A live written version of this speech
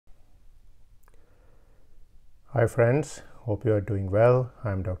Hi friends, hope you are doing well.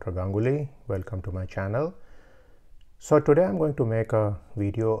 I'm Dr. Ganguly. Welcome to my channel. So today I'm going to make a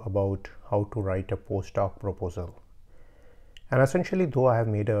video about how to write a postdoc proposal. And essentially, though I have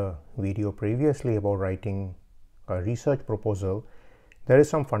made a video previously about writing a research proposal, there is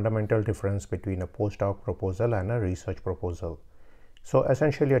some fundamental difference between a postdoc proposal and a research proposal. So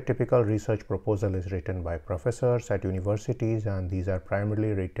essentially, a typical research proposal is written by professors at universities, and these are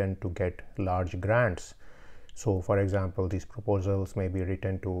primarily written to get large grants. So for example, these proposals may be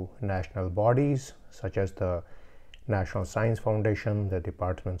written to national bodies such as the National Science Foundation, the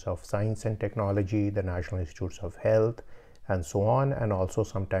Departments of Science and Technology, the National Institutes of Health, and so on, and also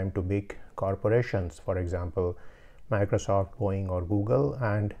sometimes to big corporations, for example, Microsoft, Boeing, or Google.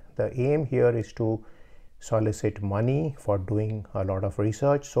 And the aim here is to solicit money for doing a lot of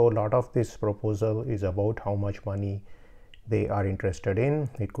research. So a lot of this proposal is about how much money they are interested in.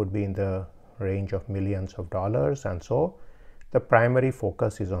 It could be in the range of millions of dollars, and so the primary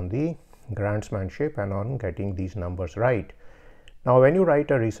focus is on the grantsmanship and on getting these numbers right. Now when you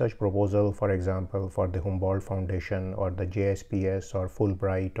write a research proposal, for example for the Humboldt Foundation or the JSPS or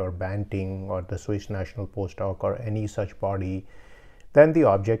Fulbright or Banting or the Swiss National Postdoc or any such body, then the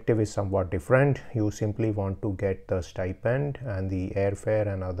objective is somewhat different. You simply want to get the stipend and the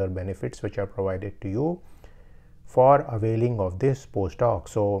airfare and other benefits which are provided to you for availing of this postdoc.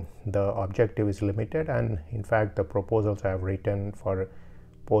 So the objective is limited, and in fact the proposals I have written for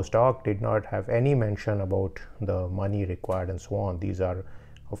postdoc did not have any mention about the money required and so on. These are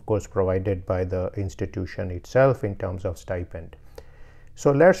of course provided by the institution itself in terms of stipend.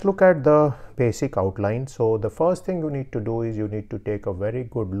 So let's look at the basic outline. So the first thing you need to do is you need to take a very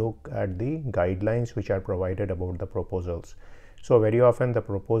good look at the guidelines which are provided about the proposals. So very often the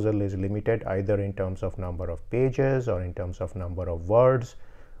proposal is limited either in terms of number of pages or in terms of number of words,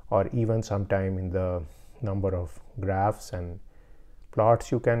 or even sometime in the number of graphs and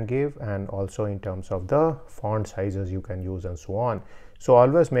plots you can give, and also in terms of the font sizes you can use and so on. So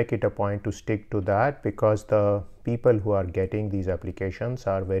always make it a point to stick to that, because the people who are getting these applications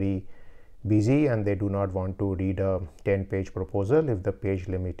are very busy and they do not want to read a 10-page proposal if the page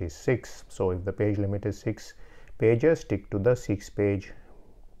limit is 6. So if the page limit is 6 pages, stick to the 6-page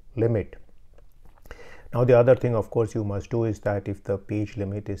limit. Now the other thing of course you must do is that if the page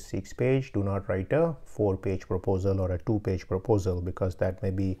limit is 6 page, do not write a 4-page proposal or a 2-page proposal, because that may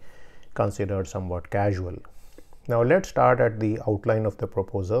be considered somewhat casual. Now let's start at the outline of the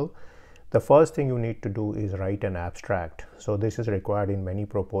proposal. The first thing you need to do is write an abstract. So this is required in many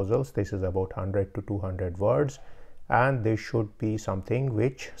proposals. This is about 100 to 200 words, and this should be something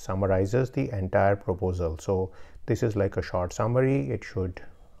which summarizes the entire proposal. So this is like a short summary. It should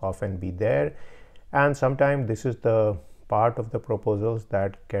often be there, and sometimes this is the part of the proposals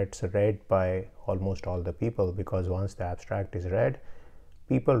that gets read by almost all the people, because once the abstract is read,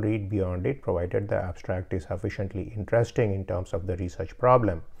 people read beyond it, provided the abstract is sufficiently interesting in terms of the research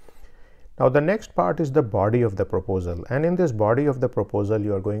problem. Now the next part is the body of the proposal, and in this body of the proposal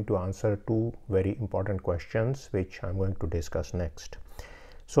you are going to answer two very important questions which I'm going to discuss next.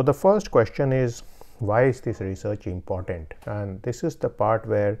 So the first question is, why is this research important? And this is the part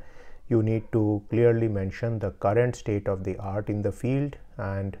where you need to clearly mention the current state of the art in the field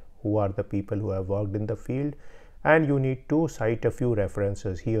and who are the people who have worked in the field, and you need to cite a few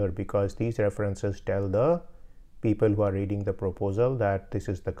references here, because these references tell the people who are reading the proposal that this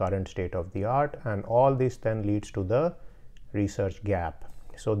is the current state of the art, and all this then leads to the research gap.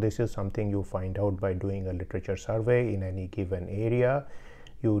 So this is something you find out by doing a literature survey in any given area.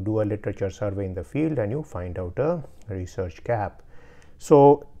 You do a literature survey in the field and you find out a research gap.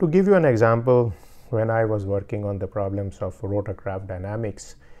 So to give you an example, when I was working on the problems of rotorcraft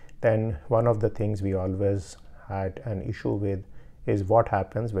dynamics, then one of the things we always had an issue with is what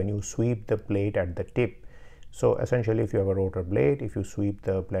happens when you sweep the blade at the tip. So essentially, if you have a rotor blade, if you sweep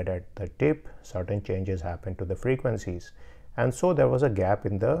the blade at the tip, certain changes happen to the frequencies. And so there was a gap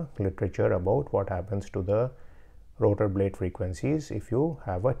in the literature about what happens to the rotor blade frequencies if you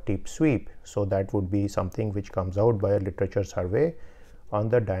have a tip sweep. So that would be something which comes out by a literature survey on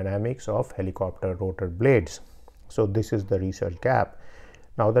the dynamics of helicopter rotor blades. So this is the research gap.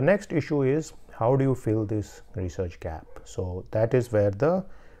 Now the next issue is, how do you fill this research gap? So that is where the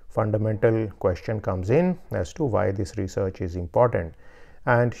fundamental question comes in as to why this research is important.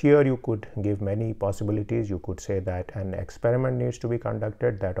 And here you could give many possibilities. You could say that an experiment needs to be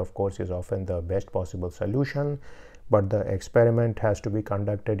conducted. That of course is often the best possible solution, but the experiment has to be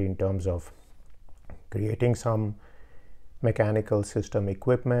conducted in terms of creating some mechanical system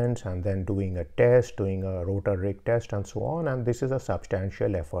equipment and then doing a test, doing a rotor rig test and so on, and this is a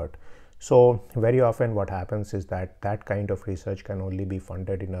substantial effort. So very often what happens is that that kind of research can only be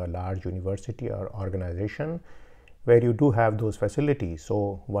funded in a large university or organization where you do have those facilities.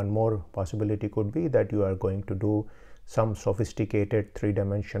 So one more possibility could be that you are going to do some sophisticated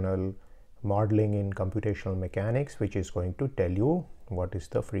three-dimensional modeling in computational mechanics, which is going to tell you what is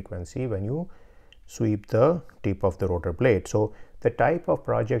the frequency when you sweep the tip of the rotor blade. So the type of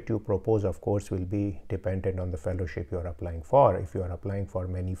project you propose, of course, will be dependent on the fellowship you are applying for. If you are applying for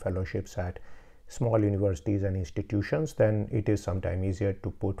many fellowships at small universities and institutions, then it is sometimes easier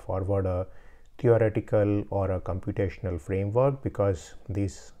to put forward a theoretical or a computational framework because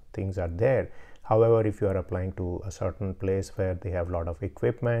these things are there. However, if you are applying to a certain place where they have a lot of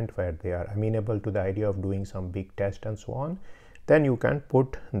equipment, where they are amenable to the idea of doing some big test and so on, then you can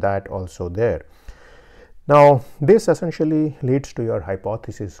put that also there. Now, this essentially leads to your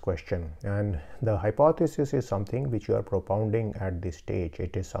hypothesis question, and the hypothesis is something which you are propounding at this stage.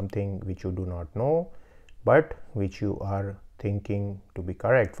 It is something which you do not know, but which you are thinking to be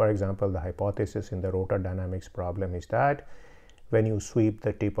correct. For example, the hypothesis in the rotor dynamics problem is that when you sweep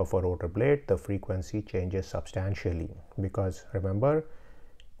the tip of a rotor blade, the frequency changes substantially, because remember,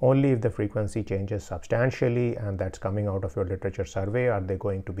 only if the frequency changes substantially and that's coming out of your literature survey are they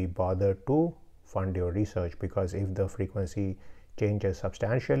going to be bothered to fund your research, because if the frequency changes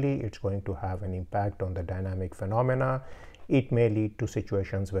substantially, it's going to have an impact on the dynamic phenomena. It may lead to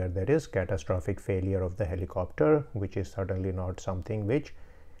situations where there is catastrophic failure of the helicopter, which is certainly not something which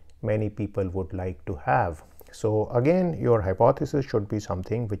many people would like to have. So again, your hypothesis should be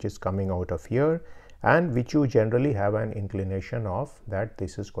something which is coming out of here and which you generally have an inclination of that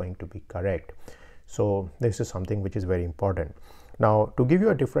this is going to be correct. So this is something which is very important. Now, to give you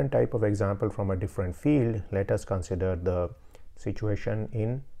a different type of example from a different field, let us consider the situation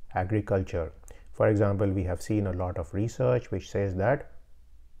in agriculture. For example, we have seen a lot of research which says that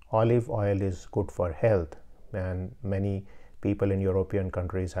olive oil is good for health, and many people in European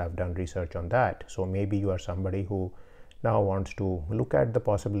countries have done research on that. So maybe you are somebody who now wants to look at the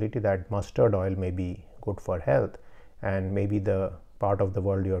possibility that mustard oil may be good for health, and maybe the part of the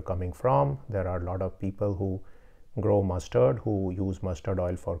world you are coming from, there are a lot of people who grow mustard, who use mustard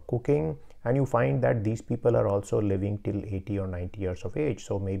oil for cooking, and you find that these people are also living till 80 or 90 years of age.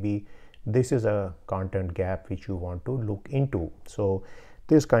 So maybe this is a content gap which you want to look into. So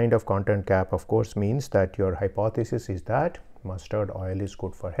this kind of content gap, of course, means that your hypothesis is that mustard oil is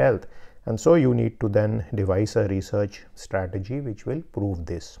good for health, and so you need to then devise a research strategy which will prove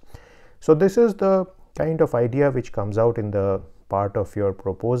this. So this is the kind of idea which comes out in the part of your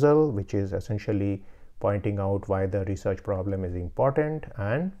proposal, which is essentially pointing out why the research problem is important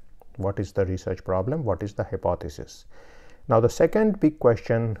and what is the research problem, what is the hypothesis. Now, the second big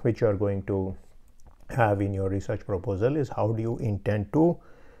question which you are going to have in your research proposal is how do you intend to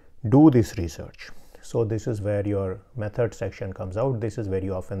do this research. So this is where your method section comes out. This is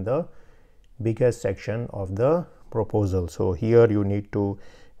very often the biggest section of the proposal. So here you need to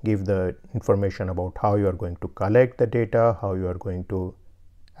give the information about how you are going to collect the data, how you are going to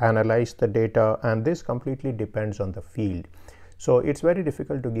analyze the data, and this completely depends on the field. So it's very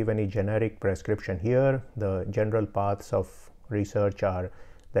difficult to give any generic prescription here. The general paths of research are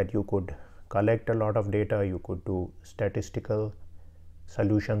that you could collect a lot of data, you could do statistical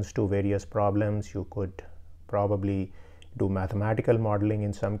solutions to various problems, you could probably do mathematical modeling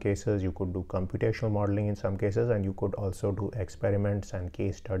in some cases, you could do computational modeling in some cases, and you could also do experiments and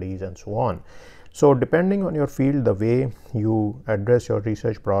case studies and so on. So depending on your field, the way you address your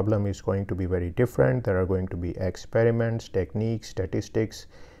research problem is going to be very different. There are going to be experiments, techniques, statistics,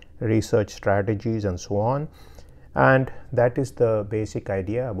 research strategies, and so on. And that is the basic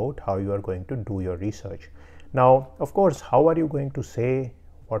idea about how you are going to do your research. Now, of course, how are you going to say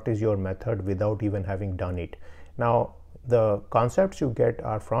what is your method without even having done it? Now, the concepts you get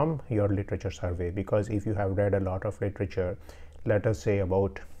are from your literature survey, because if you have read a lot of literature, let us say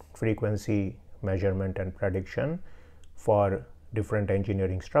about frequency measurement and prediction for different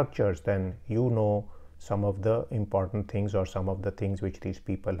engineering structures, then you know some of the important things or some of the things which these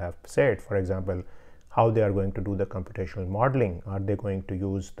people have said. For example, how they are going to do the computational modeling. Are they going to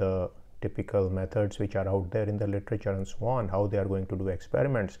use the typical methods which are out there in the literature and so on? How they are going to do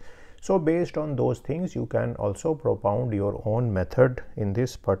experiments. So based on those things, you can also propound your own method in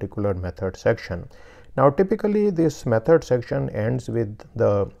this particular method section. Now, typically this method section ends with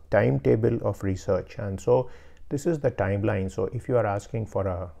the timetable of research, and so this is the timeline. So if you are asking for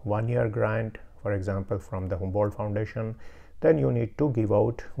a 1-year grant, for example, from the Humboldt Foundation, then you need to give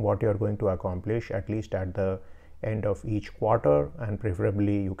out what you are going to accomplish at least at the end of each quarter, and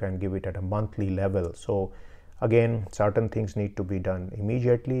preferably you can give it at a monthly level. So again certain things need to be done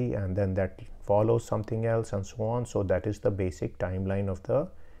immediately, and then that follows something else and so on. So that is the basic timeline of the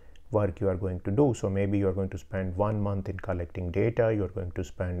work you are going to do. So maybe you are going to spend 1 month in collecting data, you are going to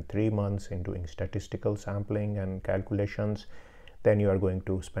spend 3 months in doing statistical sampling and calculations, then you are going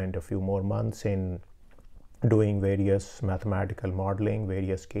to spend a few more months in doing various mathematical modeling,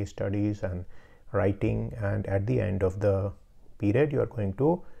 various case studies and writing, and at the end of the period you are going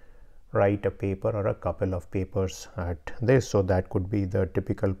to write a paper or a couple of papers at this. So that could be the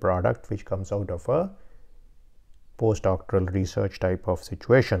typical product which comes out of a postdoctoral research type of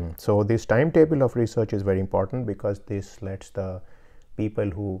situation. So this timetable of research is very important because this lets the people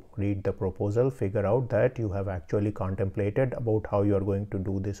who read the proposal figure out that you have actually contemplated about how you are going to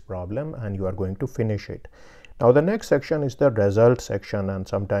do this problem and you are going to finish it. Now the next section is the results section, and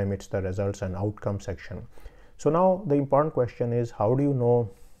sometimes it's the results and outcome section. So now the important question is, how do you know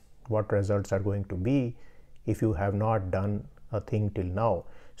what results are going to be if you have not done a thing till now?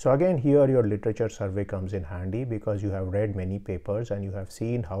 So again, here your literature survey comes in handy because you have read many papers and you have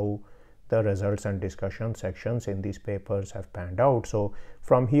seen how the results and discussion sections in these papers have panned out. So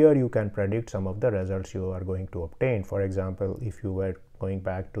from here you can predict some of the results you are going to obtain. For example, if you were going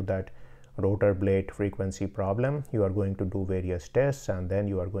back to that rotor blade frequency problem, you are going to do various tests and then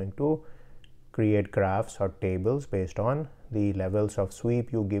you are going to create graphs or tables based on the levels of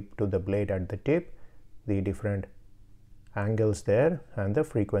sweep you give to the blade at the tip, the different angles there, and the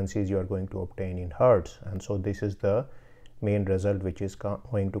frequencies you are going to obtain in hertz. And so this is the main result which is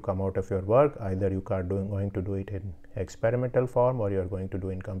going to come out of your work. Either you are going to do it in experimental form or you are going to do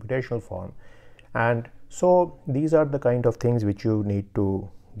in computational form. And so these are the kind of things which you need to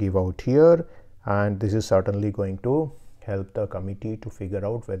give out here, and this is certainly going to help the committee to figure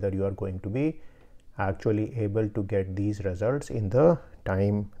out whether you are going to be actually able to get these results in the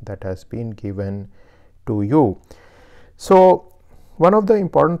time that has been given to you. So one of the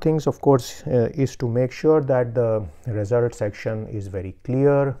important things, of course, is to make sure that the result section is very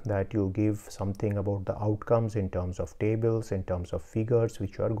clear, that you give something about the outcomes in terms of tables, in terms of figures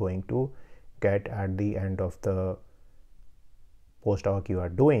which you are going to get at the end of the postdoc you are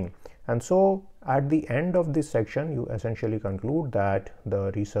doing. And so at the end of this section you essentially conclude that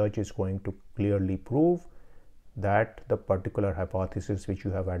the research is going to clearly prove that the particular hypothesis which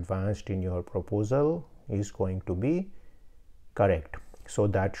you have advanced in your proposal is going to be correct. So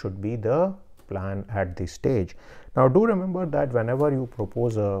that should be the plan at this stage. Now do remember that whenever you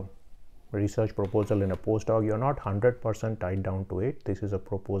propose a research proposal in a postdoc, you are not 100% tied down to it. This is a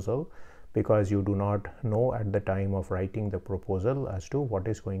proposal because you do not know at the time of writing the proposal as to what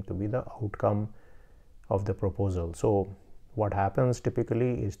is going to be the outcome of the proposal. So what happens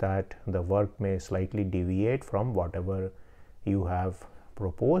typically is that the work may slightly deviate from whatever you have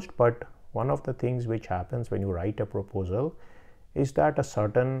proposed, but one of the things which happens when you write a proposal is that a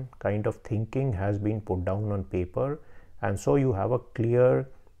certain kind of thinking has been put down on paper, and so you have a clear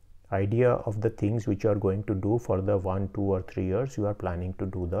idea of the things which you are going to do for the 1, 2 or 3 years you are planning to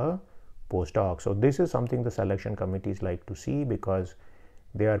do the postdoc. So this is something the selection committees like to see because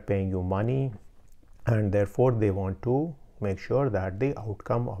they are paying you money and therefore they want to make sure that the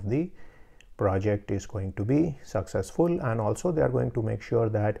outcome of the project is going to be successful, and also they are going to make sure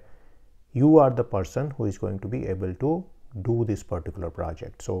that you are the person who is going to be able to do this particular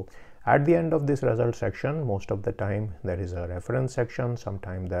project. So at the end of this result section, most of the time there is a reference section,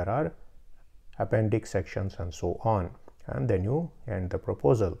 sometimes there are appendix sections and so on, and then you end the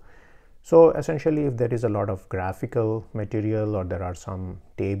proposal. So essentially if there is a lot of graphical material or there are some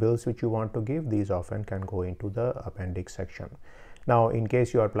tables which you want to give, these often can go into the appendix section. Now in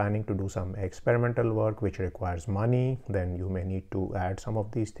case you are planning to do some experimental work which requires money, then you may need to add some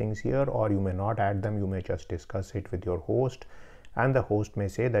of these things here, or you may not add them. You may just discuss it with your host and the host may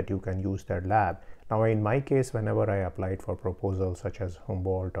say that you can use their lab. Now in my case, whenever I applied for proposals such as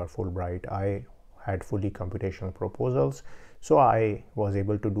Humboldt or Fulbright, I had fully computational proposals, so I was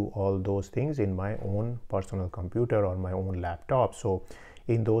able to do all those things in my own personal computer or my own laptop. So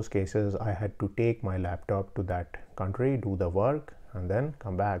in those cases I had to take my laptop to that country, do the work and then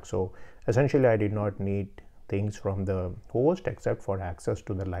come back. So essentially I did not need things from the host except for access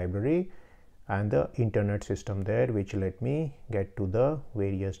to the library and the internet system there, which let me get to the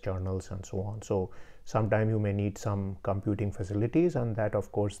various journals and so on. So sometime you may need some computing facilities, and that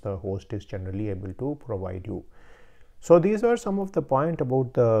of course the host is generally able to provide you. So these are some of the points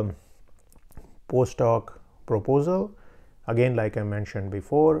about the postdoc proposal. Again, like I mentioned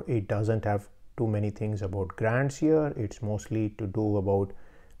before, it doesn't have too many things about grants here. It's mostly to do about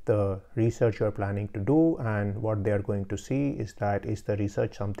the research you're planning to do, and what they are going to see is that is the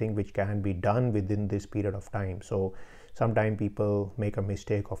research something which can be done within this period of time. So sometimes people make a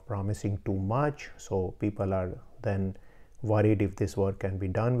mistake of promising too much, so people are then worried if this work can be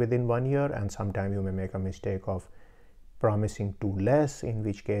done within 1 year, and sometimes you may make a mistake of promising too less, in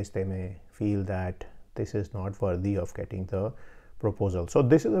which case they may feel that this is not worthy of getting the proposal. So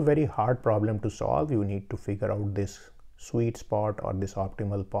this is a very hard problem to solve. You need to figure out this sweet spot or this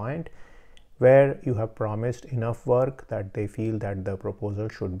optimal point where you have promised enough work that they feel that the proposal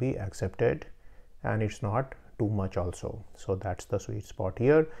should be accepted and it's not too much also. So that's the sweet spot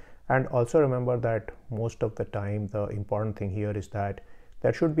here. And also remember that most of the time the important thing here is that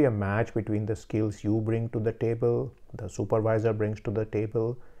there should be a match between the skills you bring to the table, the supervisor brings to the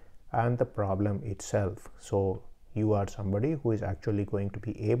table, and the problem itself. So you are somebody who is actually going to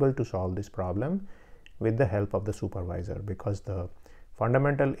be able to solve this problem with the help of the supervisor, because the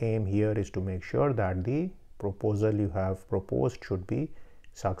fundamental aim here is to make sure that the proposal you have proposed should be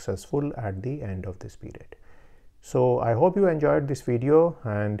successful at the end of this period. So I hope you enjoyed this video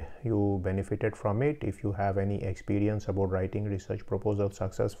and you benefited from it. If you have any experience about writing research proposals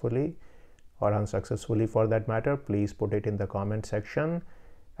successfully or unsuccessfully for that matter, please put it in the comment section,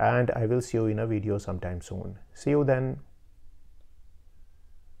 and I will see you in a video sometime soon. See you then.